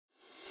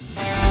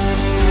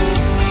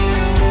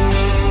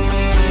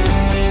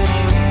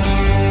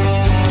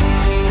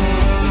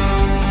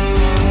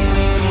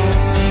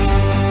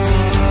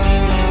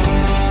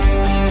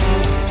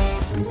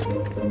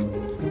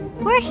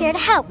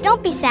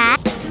Don't be sad.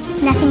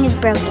 Nothing is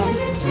broken.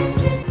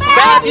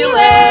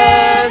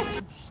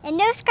 Fabulous! And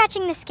no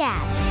scratching the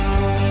scab.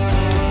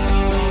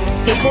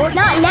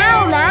 Not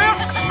now,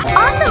 Max.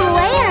 Awesome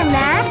layer,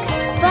 Max.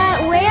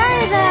 But where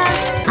are the...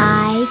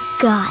 I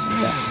got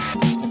this.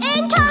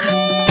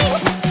 Incoming!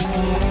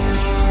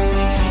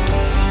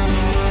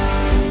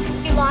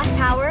 We lost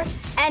power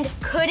and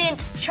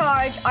couldn't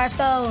charge our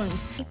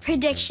phones.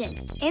 Prediction.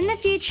 In the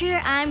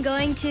future, I'm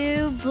going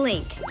to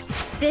blink.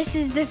 This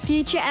is the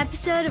future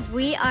episode of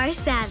We Are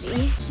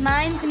Savvy.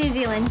 Mine's New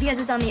Zealand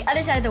because it's on the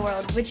other side of the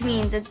world, which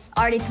means it's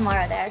already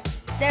tomorrow there.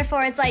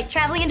 Therefore, it's like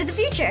traveling into the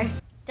future.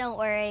 Don't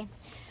worry.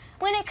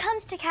 When it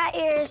comes to cat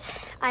ears,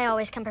 I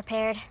always come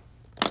prepared.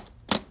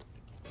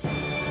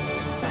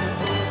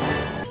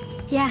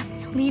 Yeah,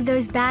 leave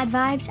those bad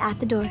vibes at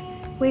the door.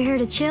 We're here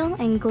to chill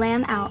and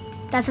glam out.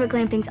 That's what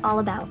glamping's all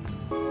about.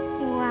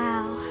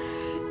 Wow.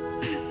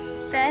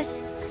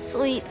 Best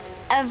sleep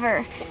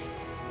ever.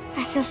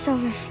 I feel so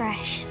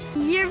refreshed.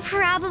 You're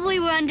probably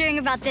wondering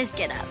about this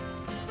get-up.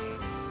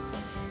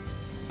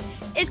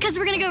 It's because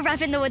we're gonna go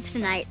rough in the woods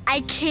tonight. I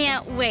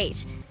can't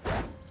wait.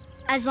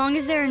 As long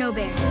as there are no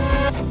bears.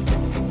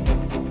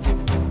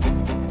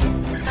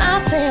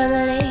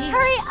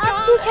 Hurry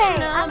up, TK!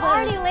 I'm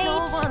already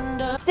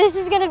late. This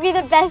is gonna be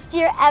the best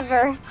year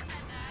ever.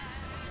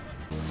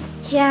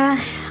 Yeah,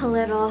 a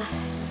little.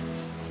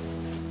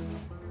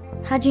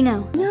 How'd you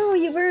know? No,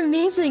 you were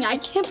amazing. I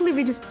can't believe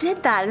we just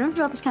did that. I never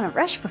felt this kind of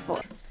rush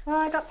before. Well,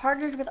 I got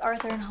partnered with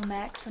Arthur in home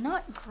ec, so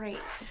not great.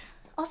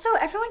 Also,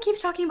 everyone keeps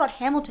talking about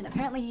Hamilton.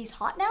 Apparently he's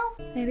hot now?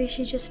 Maybe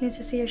she just needs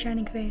to see your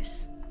shining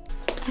face.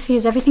 Effie,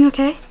 is everything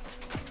okay?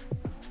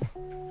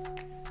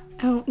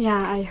 Oh,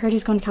 yeah, I heard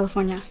he's going to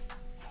California.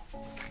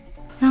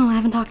 No, I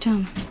haven't talked to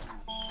him.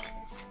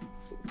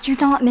 You're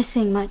not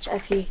missing much,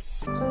 Effie.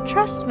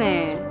 Trust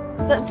me.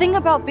 The thing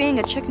about being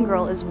a chicken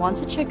girl is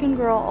once a chicken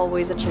girl,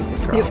 always a chicken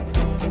girl.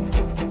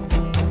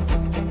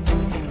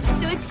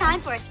 So it's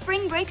time for a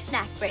spring break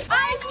snack break.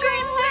 Ice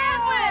cream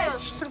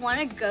sandwich! Would want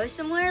to go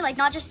somewhere, like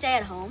not just stay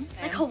at home,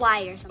 like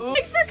Hawaii or something.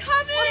 Thanks for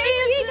coming! We'll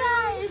see you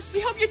guys!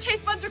 We hope your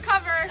taste buds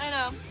recover. I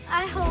know.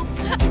 I hope.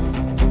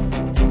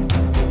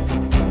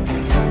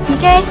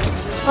 TK?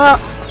 Well,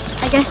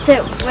 I guess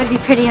it would be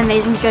pretty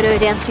amazing to go to a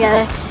dance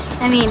together.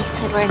 I mean,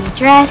 I'd wear a new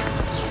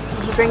dress,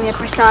 and he'd bring me a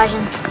corsage,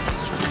 and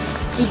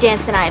we'd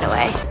dance the night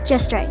away.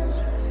 Just right.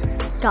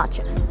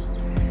 Gotcha.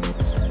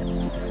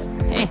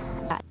 Hey.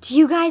 Do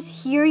you guys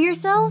hear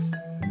yourselves?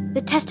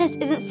 The test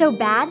isn't so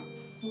bad.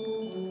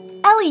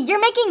 Ellie, you're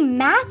making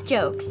math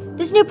jokes.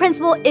 This new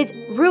principal is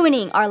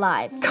ruining our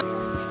lives.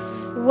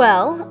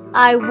 Well,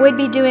 I would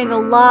be doing a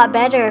lot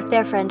better if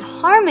their friend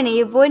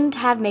Harmony wouldn't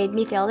have made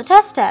me fail the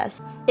test.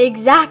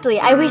 Exactly.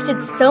 I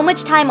wasted so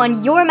much time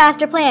on your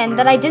master plan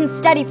that I didn't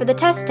study for the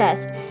test.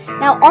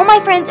 Now all my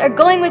friends are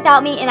going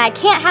without me and I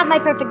can't have my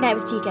perfect night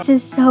with TK. This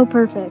is so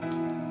perfect.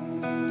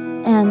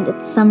 And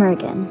it's summer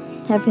again.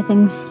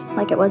 Everything's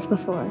like it was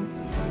before.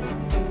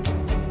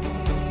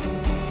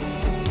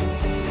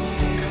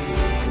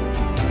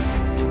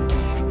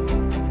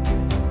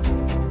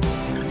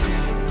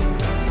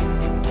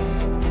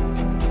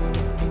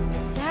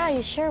 Yeah,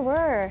 you sure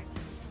were.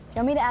 Do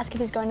you want me to ask if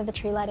he's going to the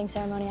tree lighting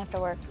ceremony after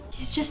work?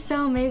 He's just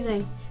so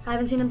amazing. I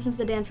haven't seen him since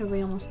the dance where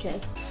we almost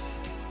kissed.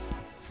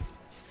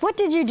 What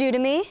did you do to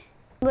me?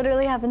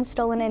 Literally haven't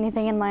stolen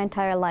anything in my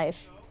entire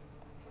life.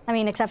 I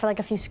mean, except for like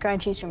a few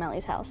scrunchies from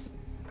Ellie's house.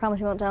 Promise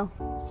you won't tell.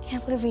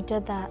 Can't believe we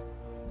did that.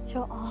 I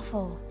feel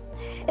awful.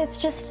 It's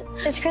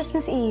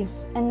Christmas Eve,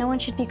 and no one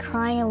should be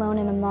crying alone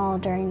in a mall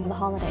during the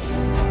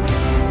holidays.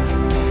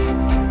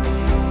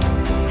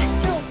 I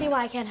still don't see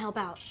why I can't help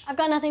out. I've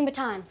got nothing but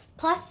time.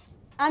 Plus,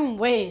 I'm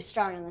way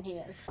stronger than he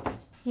is.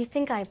 You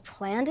think I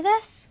planned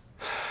this?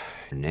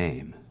 Your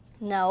name?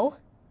 No,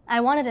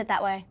 I wanted it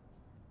that way.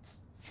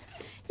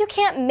 You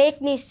can't make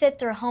me sit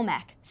through home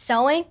ec.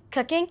 Sewing,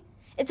 cooking,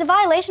 it's a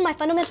violation of my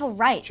fundamental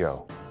rights.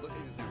 Joe.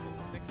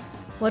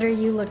 What are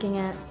you looking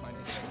at?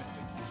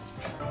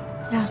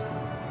 Yeah,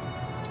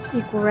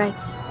 equal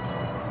rights.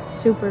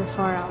 Super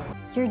far out.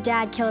 Your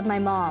dad killed my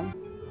mom.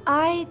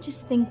 I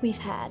just think we've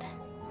had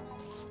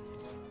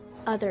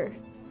other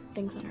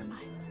things on our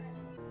minds.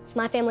 It's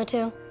my family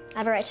too. I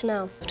have a right to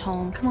know.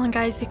 Tom, come on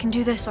guys, we can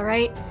do this, all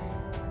right?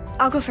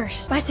 I'll go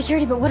first. By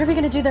security, but what are we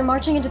gonna do? They're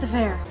marching into the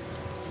fair.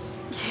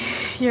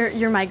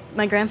 You're my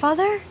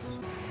grandfather?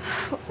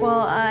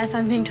 Well, if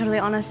I'm being totally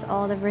honest,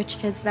 all the rich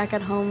kids back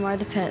at home are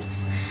the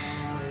pits.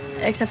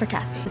 Except for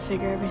Kathy. To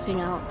figure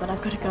everything out, but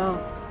I've gotta go.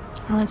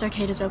 Alan's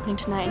arcade is opening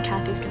tonight and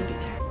Kathy's gonna be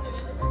there.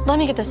 Let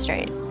me get this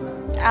straight.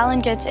 Alan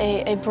gets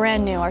a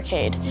brand new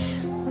arcade.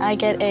 I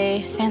get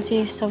a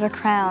fancy silver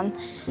crown.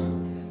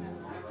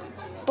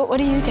 But what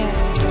do you get?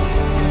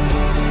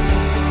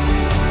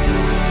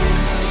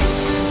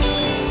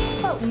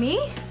 Oh,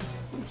 me?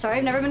 I'm sorry,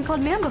 I've never been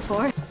called ma'am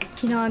before.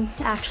 You know, I'm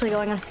actually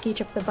going on a ski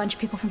trip with a bunch of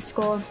people from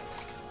school.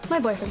 My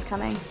boyfriend's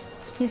coming.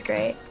 He's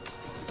great.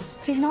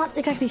 But he's not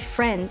exactly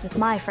friends with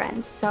my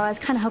friends, so I was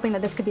kind of hoping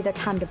that this could be their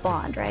time to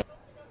bond, right?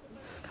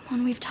 Come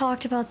on, we've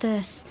talked about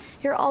this.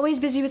 You're always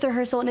busy with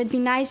rehearsal, and it'd be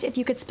nice if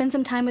you could spend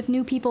some time with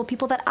new people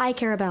that I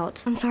care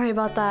about. I'm sorry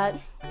about that.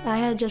 I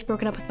had just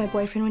broken up with my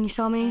boyfriend when you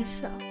saw me,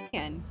 so.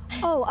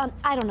 Oh,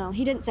 I don't know.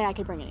 He didn't say I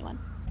could bring anyone.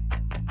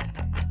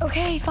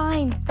 Okay,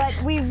 fine. But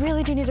we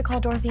really do need to call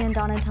Dorothy and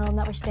Donna and tell them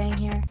that we're staying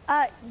here.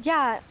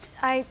 Yeah,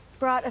 I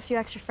brought a few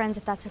extra friends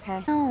if that's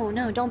okay.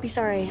 No, don't be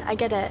sorry. I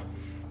get it.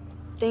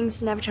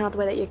 Things never turn out the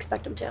way that you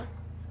expect them to.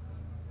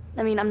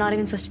 I mean, I'm not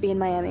even supposed to be in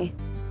Miami.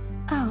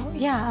 Oh,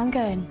 yeah, I'm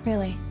good,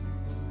 really.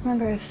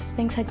 Remember, if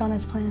things had gone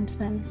as planned,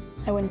 then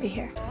I wouldn't be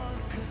here.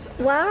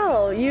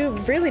 Wow, you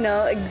really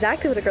know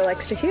exactly what a girl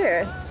likes to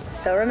hear.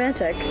 So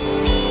romantic.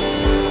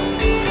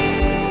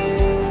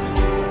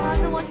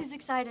 I'm the one who's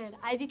excited.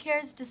 Ivy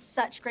Cares does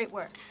such great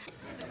work.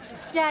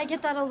 Yeah, I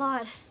get that a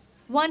lot.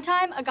 One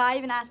time, a guy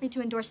even asked me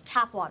to endorse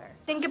tap water.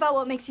 Think about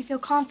what makes you feel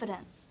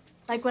confident.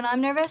 Like when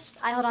I'm nervous,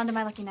 I hold on to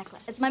my lucky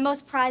necklace. It's my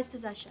most prized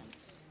possession.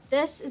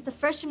 This is the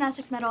first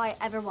gymnastics medal I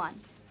ever won.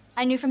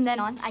 I knew from then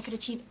on I could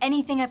achieve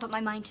anything I put my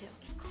mind to.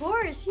 Of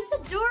course, he's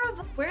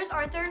adorable. Where's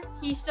Arthur?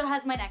 He still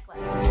has my necklace.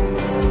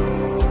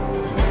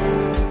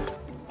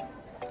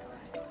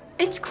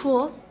 It's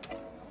cool.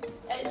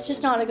 It's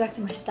just not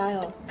exactly my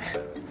style.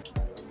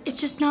 It's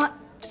just not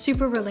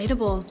super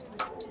relatable.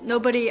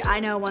 Nobody I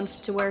know wants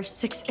to wear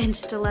 6-inch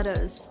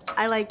stilettos.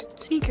 I like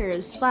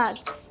sneakers,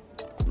 flats,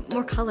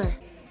 more color.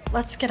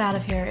 Let's get out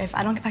of here. If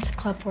I don't get back to the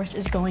club, Forrest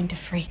is going to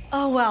freak.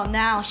 Oh, well,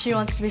 now she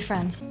wants to be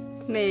friends.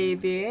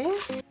 Maybe.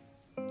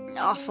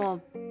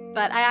 Awful,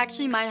 but I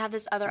actually might have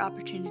this other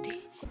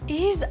opportunity.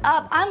 Ease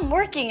up. I'm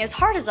working as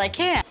hard as I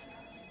can.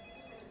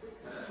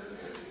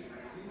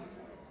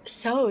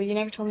 So, you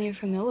never told me you're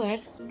from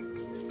Millwood.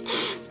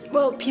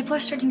 Well, people are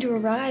starting to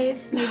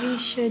arrive. Maybe you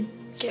should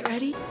get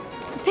ready.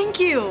 Thank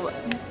you.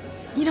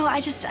 You know,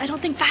 I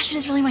don't think fashion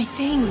is really my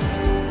thing.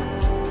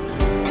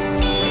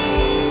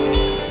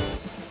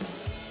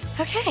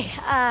 Okay,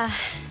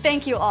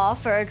 thank you all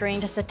for agreeing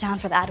to sit down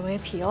for the Attaway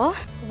Appeal.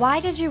 Why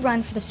did you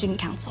run for the student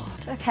council?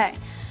 Okay,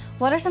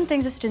 what are some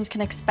things the students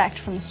can expect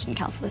from the student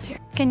council this year?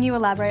 Can you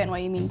elaborate on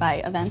what you mean by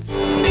events?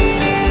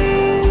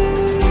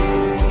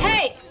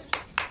 Hey,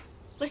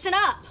 listen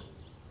up.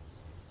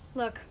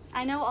 Look,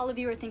 I know all of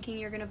you are thinking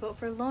you're gonna vote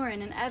for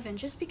Lauren and Evan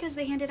just because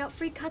they handed out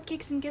free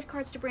cupcakes and gift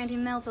cards to Brandy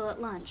and Melville at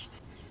lunch.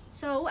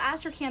 So,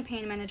 as her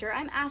campaign manager,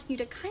 I'm asking you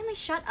to kindly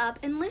shut up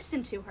and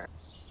listen to her.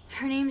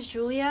 Her name's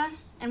Julia,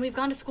 and we've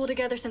gone to school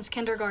together since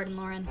kindergarten,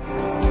 Lauren.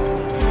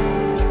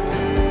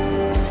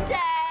 Today,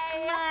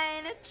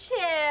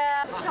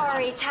 9-2.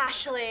 Sorry,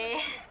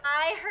 Tashley.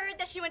 I heard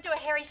that she went to a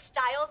Harry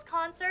Styles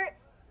concert,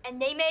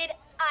 and they made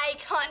eye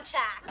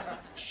contact.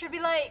 Should we,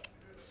 like,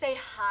 say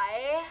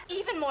hi?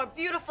 Even more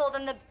beautiful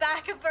than the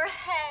back of her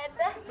head.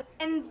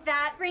 And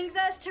that brings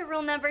us to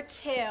rule number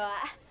 2.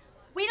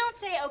 We don't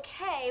say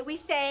okay, we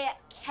say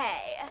K.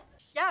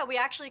 Yeah, we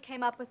actually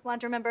came up with one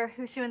to remember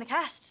who's who in the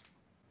cast.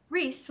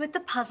 Reese with the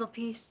puzzle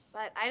piece.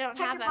 But I don't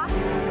have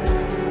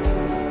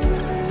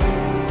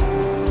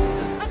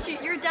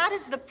Your dad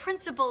is the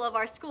principal of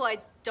our school. I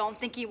don't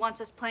think he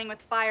wants us playing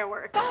with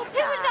fireworks. Oh, it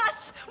was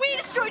us! We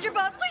destroyed your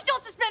boat. Please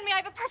don't suspend me. I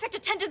have a perfect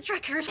attendance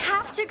record.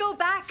 Have to go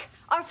back.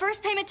 Our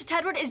first payment to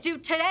Tedward is due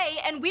today,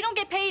 and we don't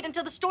get paid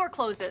until the store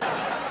closes.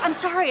 I'm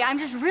sorry, I'm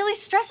just really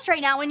stressed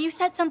right now when you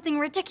said something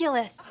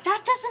ridiculous.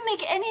 That doesn't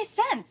make any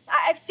sense.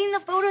 I've seen the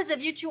photos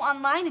of you two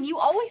online, and you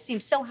always seem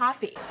so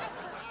happy.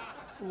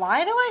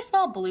 Why do I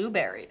smell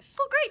blueberries?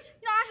 Well, great.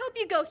 I hope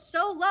you go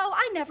so low,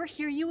 I never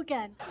hear you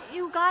again.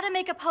 You gotta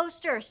make a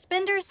poster.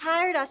 Spinders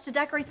hired us to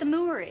decorate the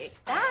moory.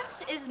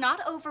 That is not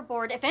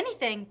overboard. If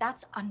anything,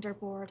 that's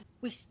underboard.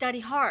 We study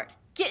hard,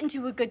 get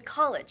into a good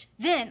college,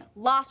 then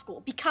law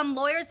school, become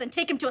lawyers, then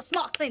take him to a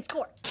small claims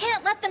court.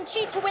 Can't let them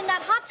cheat to win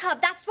that hot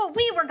tub. That's what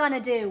we were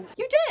gonna do.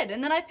 You did,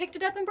 and then I picked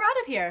it up and brought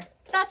it here.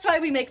 That's why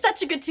we make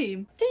such a good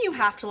team. Do you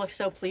have to look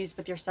so pleased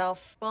with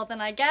yourself? Well, then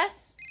I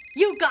guess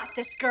you got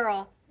this,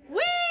 girl. Whee!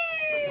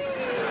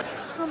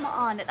 Come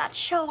on, that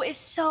show is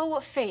so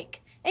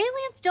fake.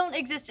 Aliens don't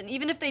exist, and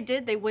even if they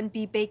did, they wouldn't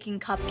be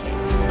baking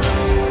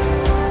cupcakes.